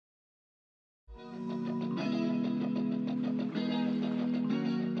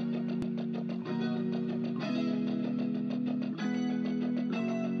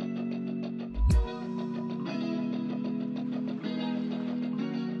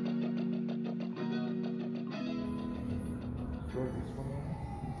gorgeous one.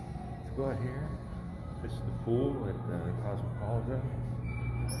 Let's go out here. This is the pool at Cosmopolitan.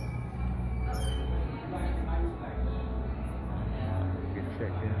 Get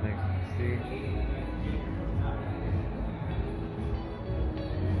checked in, nice to see.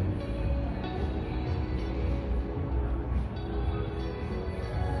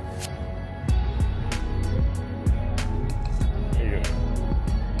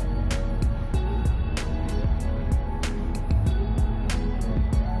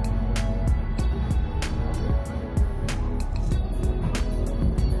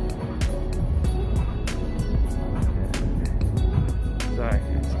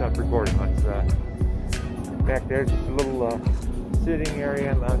 Stop recording. Let's back there, just a little sitting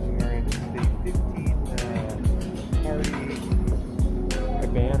area, lounging area. This is the 15 party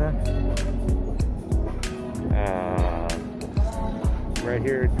cabana. Right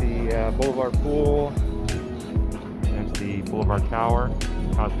here at the Boulevard pool. There's the Boulevard Tower,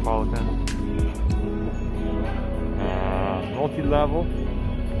 Cosmopolitan. Multi-level.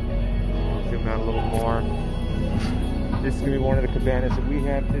 Zoom out a little more. This is going to be one of the cabanas that we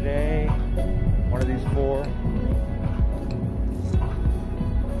have today. One of these four.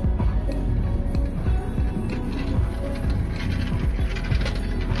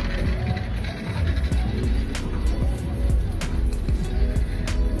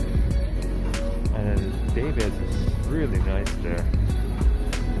 And then David's is really nice there.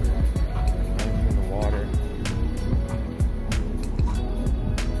 Nice in the water.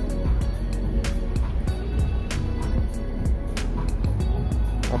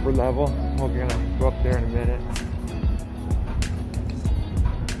 Upper level. We're gonna go up there in a minute.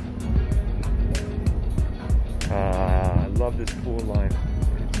 I love this pool line.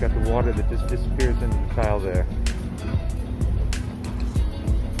 It's got the water that just disappears into the tile there.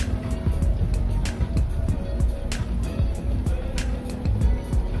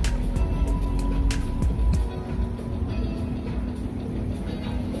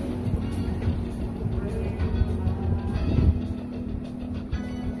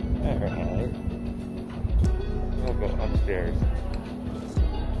 Alright, we'll go upstairs.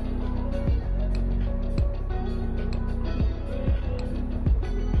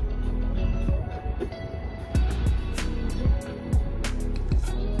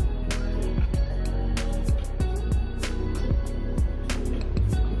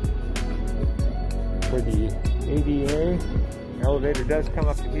 For the ADA, the elevator does come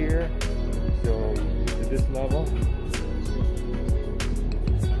up to here, so to this level.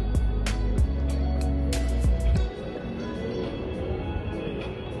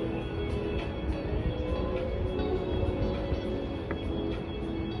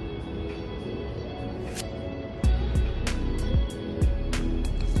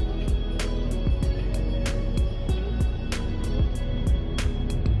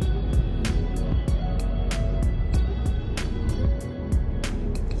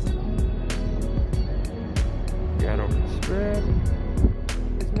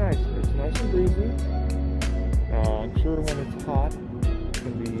 It's nice. It's nice and breezy. I'm sure when it's hot, it's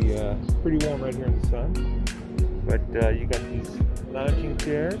going to be pretty warm right here in the sun. But you got these lounging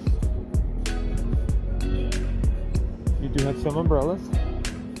chairs. You do have some umbrellas,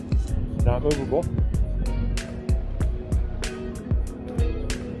 not movable.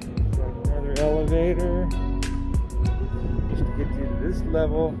 Got another elevator just to get you to this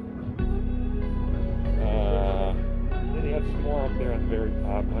level. You have some more up there on the very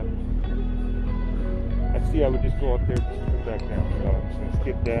top. I see I would just go up there and come back down. So I'm just going to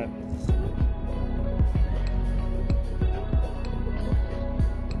skip that.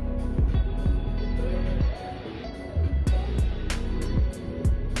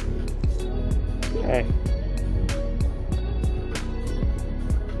 Okay.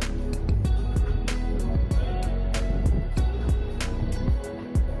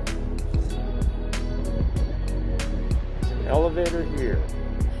 Elevator here.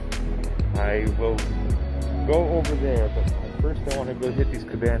 I will go over there, but first I want to go hit these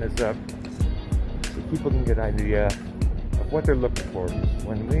cabanas up so people can get an idea of what they're looking for.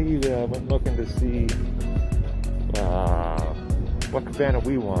 When we went looking to see what cabana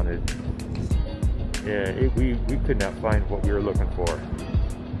we wanted, we could not find what we were looking for.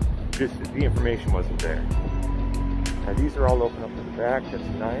 Just the information wasn't there. Now these are all open up in the back. That's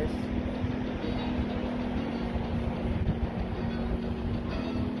nice.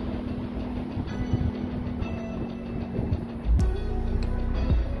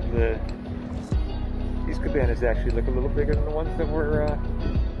 These cabanas actually look a little bigger than the ones that were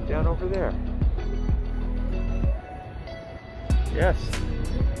down over there. Yes,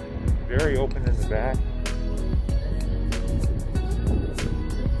 very open in the back.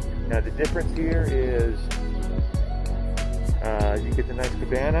 Now the difference here is you get the nice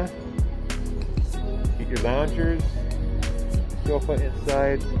cabana, get your loungers, sofa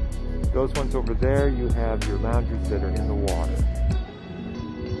inside. Those ones over there, you have your loungers that are in the water.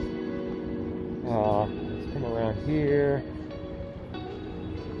 Let's come around here.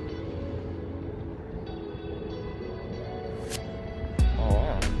 Oh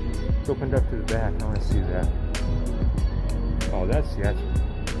wow, it's opened up to the back. I want to see that. Oh, that's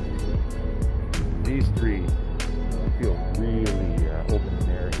these three feel really open and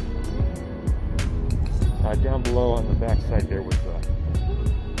airy. Down below on the back side there was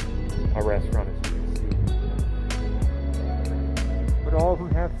a restaurant, as you can see. But all of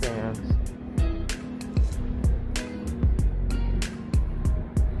them have fans.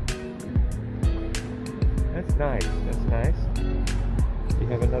 That's nice. That's nice. You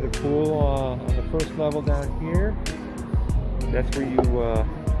have another pool on the first level down here. That's where you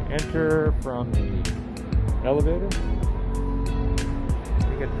enter from the elevator.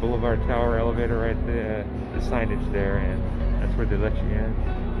 You got the Boulevard Tower elevator right there, the signage there, and that's where they let you in.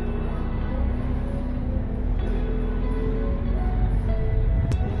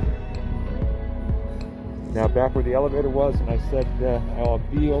 Now back where the elevator was, and I said I'll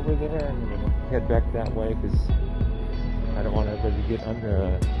be over there, and I'm going to head back that way because I don't want everybody to get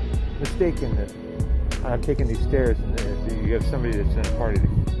mistaken that I'm taking these stairs, and if you have somebody that's in a party that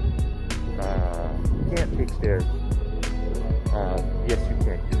can't take stairs. Yes, you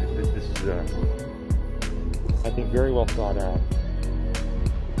can. This is, I think, very well thought out.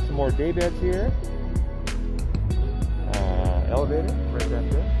 Some more day beds here. Elevator right back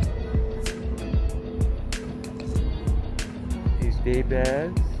there. These day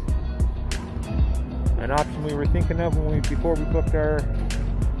beds. An option we were thinking of before we booked our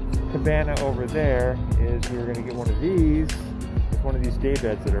cabana over there is we were going to get one of these. It's one of these day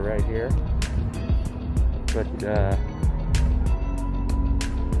beds that are right here.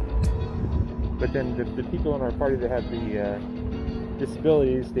 But then the people in our party that have the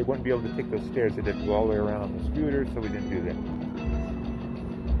disabilities, they wouldn't be able to take those stairs. They'd have to go all the way around on the scooter, so we didn't do that.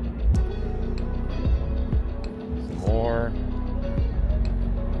 Some more.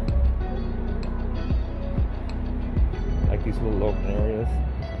 Like these little open areas.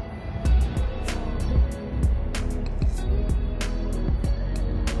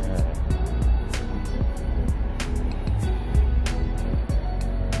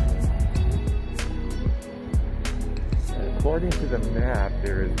 According to the map,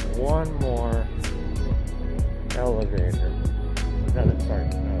 there is one more elevator. No, sorry,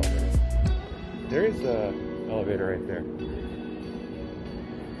 not elevator. There is an elevator right there.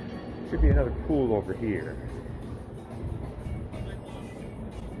 Should be another pool over here.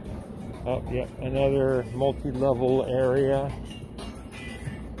 Oh, yeah, another multi-level area.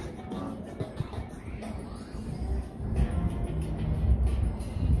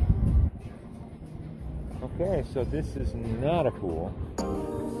 Okay, so this is not a pool.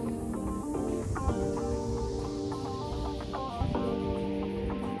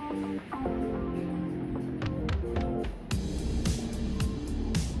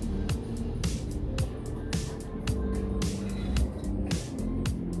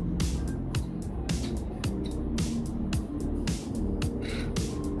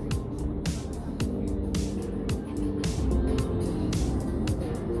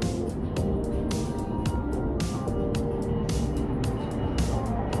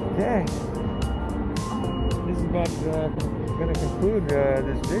 Okay, this is about going to conclude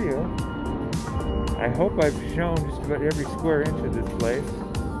this video. I hope I've shown just about every square inch of this place.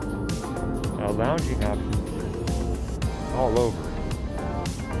 Lounging options all over.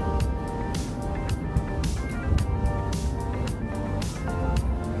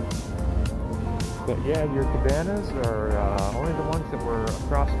 But yeah, your cabanas are only the ones that were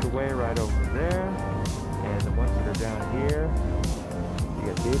across the way right over there, and the ones that are down here. You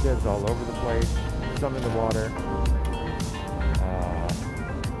got day beds all over the place, some in the water.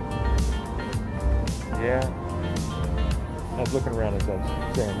 Yeah, I was looking around as I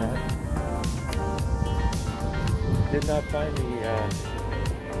was saying that. Did not find the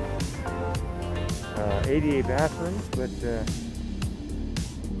ADA bathrooms, but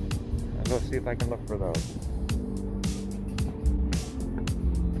I'll go see if I can look for those.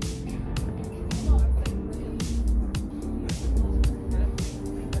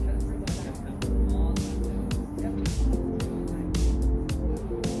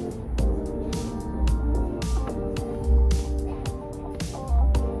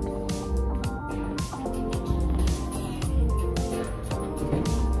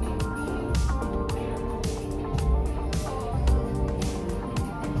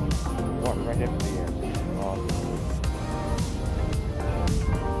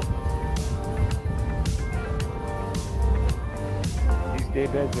 day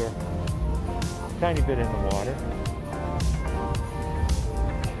beds are a tiny bit in the water.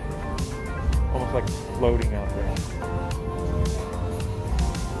 Almost like floating out there.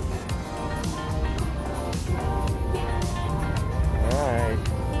 Alright.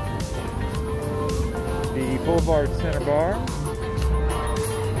 The Boulevard Center Bar.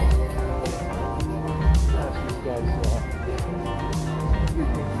 These guys,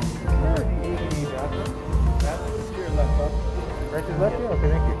 right to the left? Okay,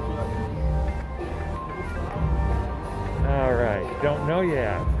 thank you. Alright, don't know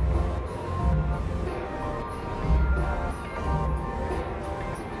yet.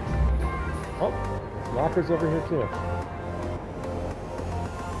 Oh, lockers over here too.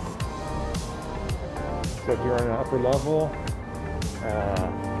 So if you're on an upper level,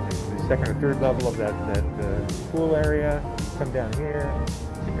 the second or third level of that pool area, come down here.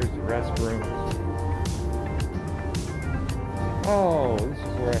 Here's the restrooms. Oh, this is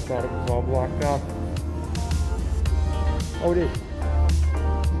where I thought it was all blocked off. Oh, it is.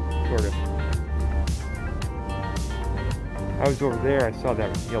 Sort of. I was over there, I saw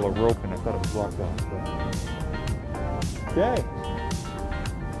that yellow rope and I thought it was blocked off. But... okay.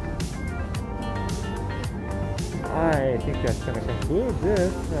 I think that's going to conclude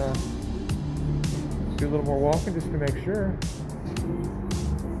this. Let's do a little more walking just to make sure.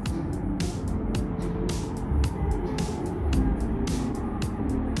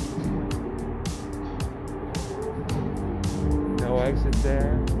 No exit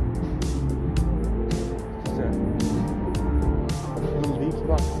there. So, a little deep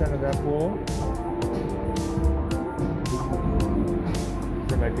spot in the center of that pool.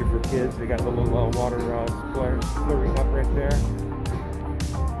 There might be for kids. They got a little water splurting up right there.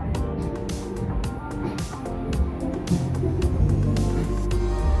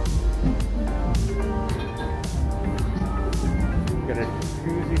 Got a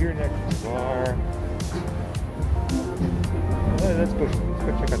jacuzzi here next to the bar. Let's go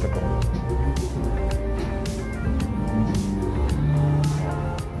check out the bar.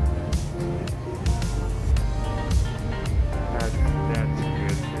 That's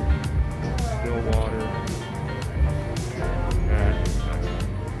good. Still water. That's nice.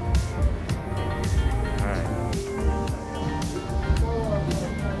 Alright.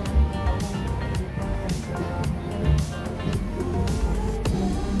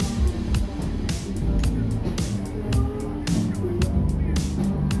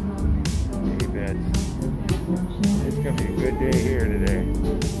 It's going to be a good day here today.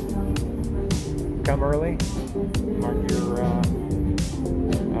 Come early. Mark your,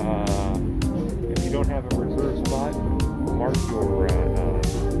 if you don't have a reserved spot, mark your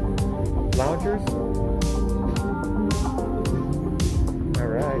loungers.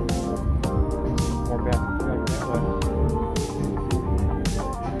 Alright. More bathrooms back that way.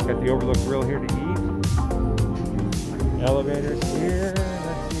 Got the Overlook Grill here to eat. Elevators here.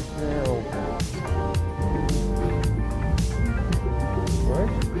 Let's see if they're open. What?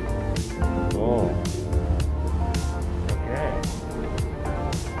 Oh. Okay.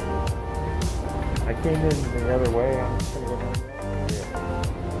 I came in the other way. I'm just going to go down there.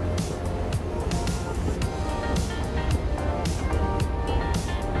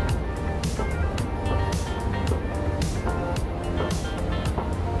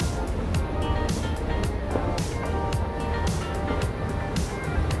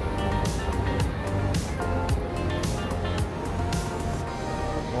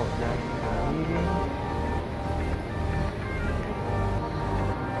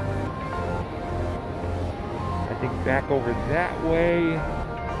 I think back over that way, I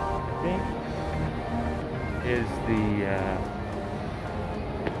think, is the,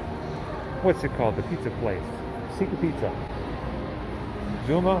 what's it called? The pizza place. Secret Pizza.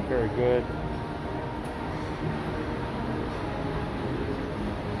 Zuma, very good.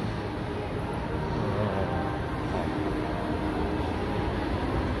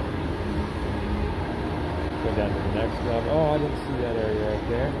 Go down to the next level. Oh, I didn't see that area right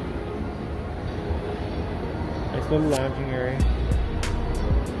there. Nice little lounging area.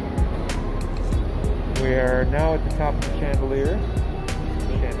 We are now at the top of the chandelier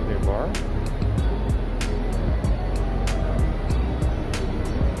bar.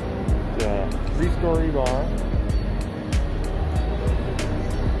 It's a 3-story bar.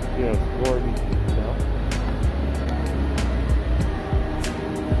 Yes, gorgeous.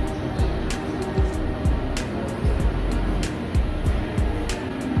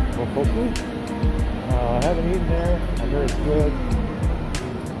 Mokoku. I haven't eaten there. I heard it's good.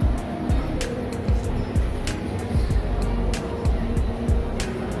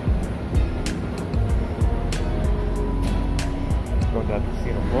 Go the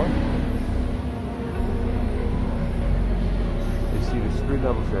casino floor. You see there's 3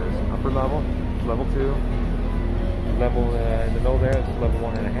 levels there. There's an upper level, level 2, level in the middle there is level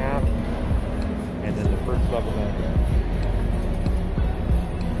 1.5, and then the first level down.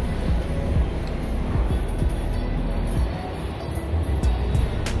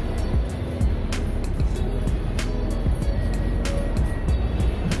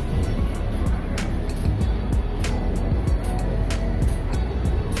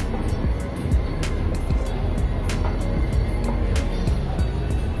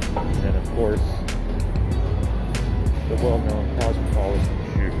 Of course, the well-known Cosmopolitan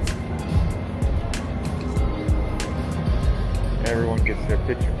shoe. Everyone gets their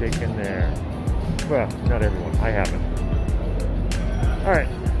picture taken there. Well, not everyone. I haven't. Alright,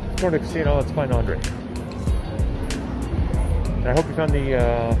 let's go to the casino. Let's find Andre. I hope you found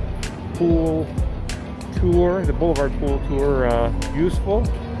the pool tour, the Boulevard pool tour, useful.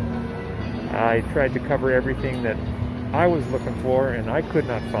 I tried to cover everything that I was looking for, and I could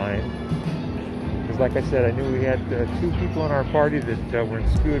not find. Because like I said, I knew we had 2 people in our party that were in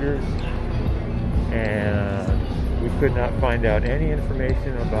scooters, and we could not find out any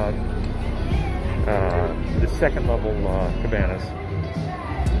information about the second level cabanas.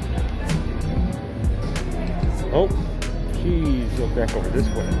 Oh, geez, go back over this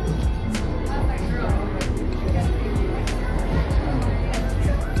way.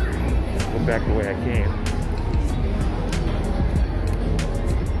 Go back the way I came.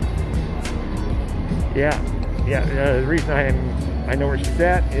 Yeah. The reason I know where she's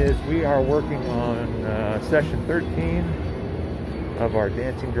at is we are working on session 13 of our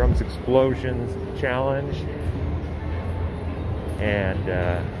Dancing Drums Explosions challenge, and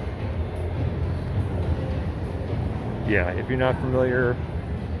yeah, if you're not familiar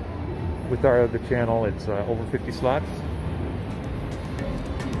with our other channel, it's over 50 slots.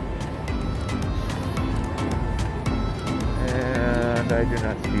 And I do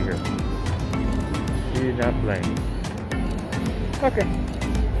not see her. She's not playing. Okay.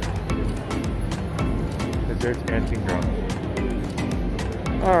 Because there's dancing drums.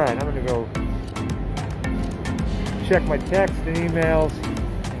 Alright, I'm gonna go check my text and emails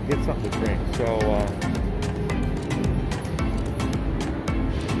and get something to drink. So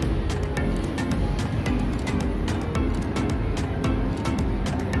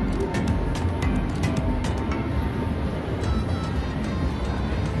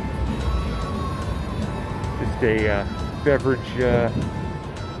a beverage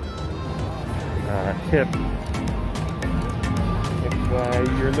tip. If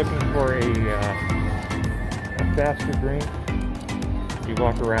you're looking for a faster drink, you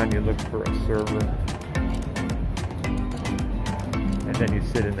walk around, you look for a server, and then you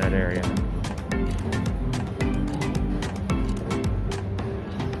sit in that area.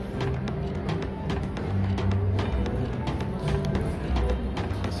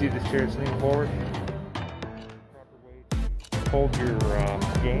 See the chairs lean forward? Hold your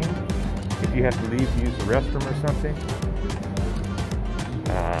game if you have to leave to use the restroom or something.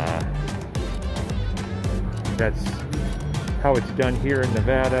 That's how it's done here in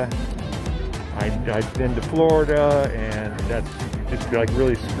Nevada. I've been to Florida, and that's just like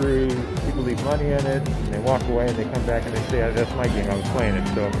really screwed. People leave money in it, and they walk away, and they come back and they say, oh, that's my game, I was playing it.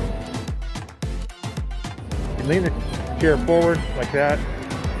 So you lean the chair forward like that.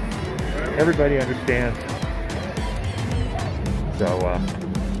 Everybody understands. So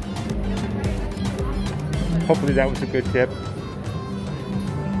hopefully that was a good tip.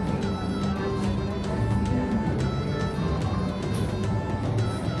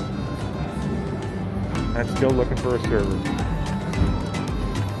 I'm still looking for a server.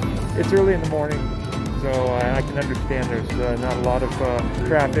 It's early in the morning, so I can understand there's not a lot of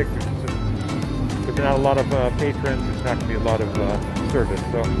traffic, there's not a lot of patrons, there's not going to be a lot of service.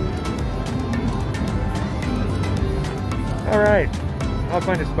 So, all right, I'll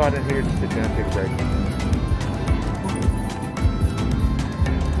find a spot in here to sit down and take a break.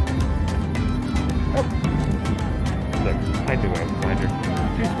 Oh, look, I knew I would find her.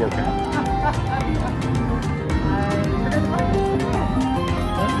 She's working.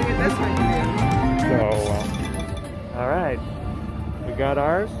 So, all right, we got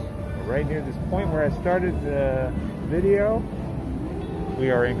ours. We're right near this point where I started the video.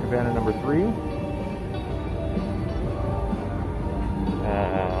 We are in cabana number 3.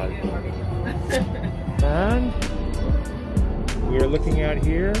 And we are looking out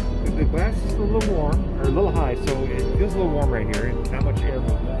here. The glass is a little warm, or a little high, so it feels a little warm right here. Not much air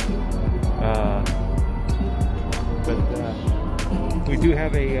movement. But we do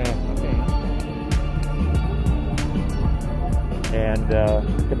have a fan. And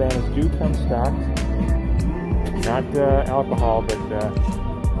cabanas do come stocked. Not alcohol, but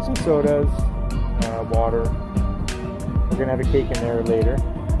some sodas, water. We're gonna have a cake in there later.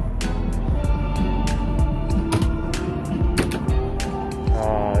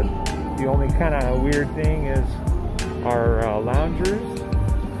 The only kind of weird thing is our loungers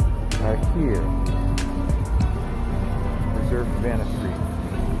are here. Reserved Cabana Street.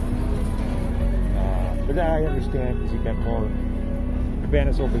 But I understand because you got more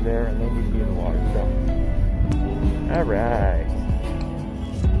cabanas over there and they need to be in the water. So, alright.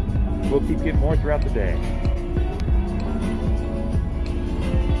 We'll keep getting more throughout the day.